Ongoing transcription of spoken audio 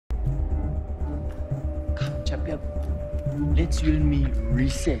Yep. Let's you and me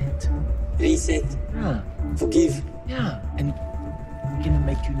reset. Reset. Yeah. Forgive. Yeah. And we're gonna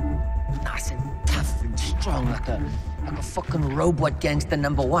make you nice and tough and strong like a fucking robot gangster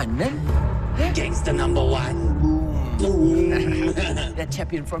 #1, eh? Yeah? Gangster #1. Boom. That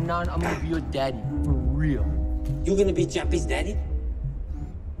Chappie, and from now on, I'm gonna be your daddy. For real. You gonna be Chappie's daddy?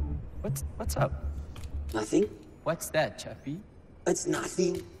 What's up? Nothing. What's that, Chappie? It's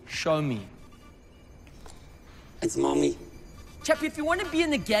nothing. Show me. It's mommy. Chappie, if you want to be in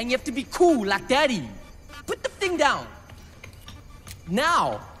the gang, you have to be cool, like Daddy. Put the thing down.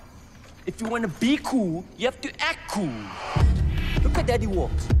 Now, if you want to be cool, you have to act cool. Look how Daddy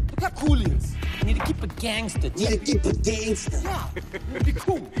walks. Look how cool he is. You need to keep a gangster. Need to keep a gangster. Yeah, you be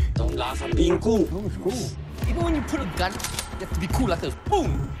cool. Don't laugh at being cool. No, it's cool. Even when you put a gun, you have to be cool like this.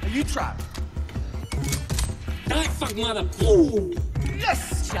 Boom. Now you try. Die, fuck, mother. Boom.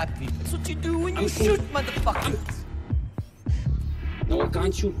 Yes, Chappie. That's what you do when you shoot motherfuckers. No, I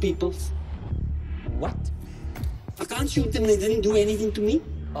can't shoot people. What? I can't shoot them. They didn't do anything to me.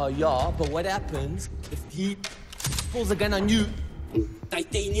 Oh, yeah, but what happens if he pulls a gun on you?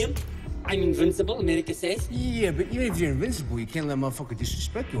 Titanium. I'm invincible, America says. Yeah, but even if you're invincible, you can't let a motherfucker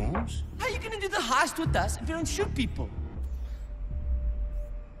disrespect you, Holmes. How are you gonna do the heist with us if you don't shoot people?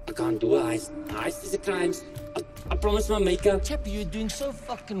 I can't do a heist. Heist is a crime. I promise my maker. Chappie, you're doing so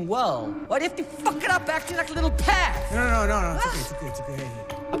fucking well. Why do you have to fuck it up acting like a little pad? No. It's okay. Hey.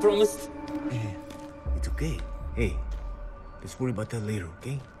 I promised. Hey, it's okay. Hey, let's worry about that later,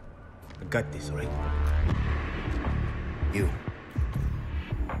 okay? I got this, all right? You're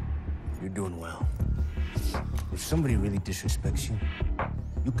doing well. If somebody really disrespects you,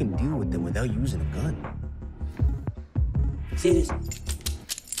 you can deal with them without using a gun. Serious.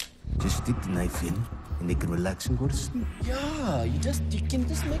 Just stick the knife in, and they can relax and go to sleep. Yeah, you can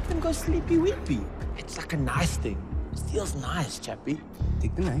just make them go sleepy weepy. It's like a nice thing. It feels nice, Chappie.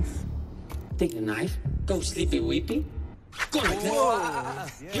 Take the knife. Take the knife. Go sleepy weepy. Go like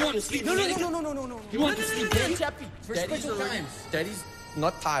that. You want to sleep? No. You want to sleep, Daddy? Chappie. For special times. Daddy's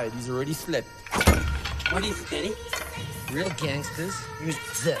not tired. He's already slept. What is it, Daddy? Real gangsters use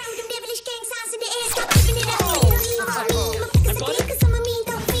this.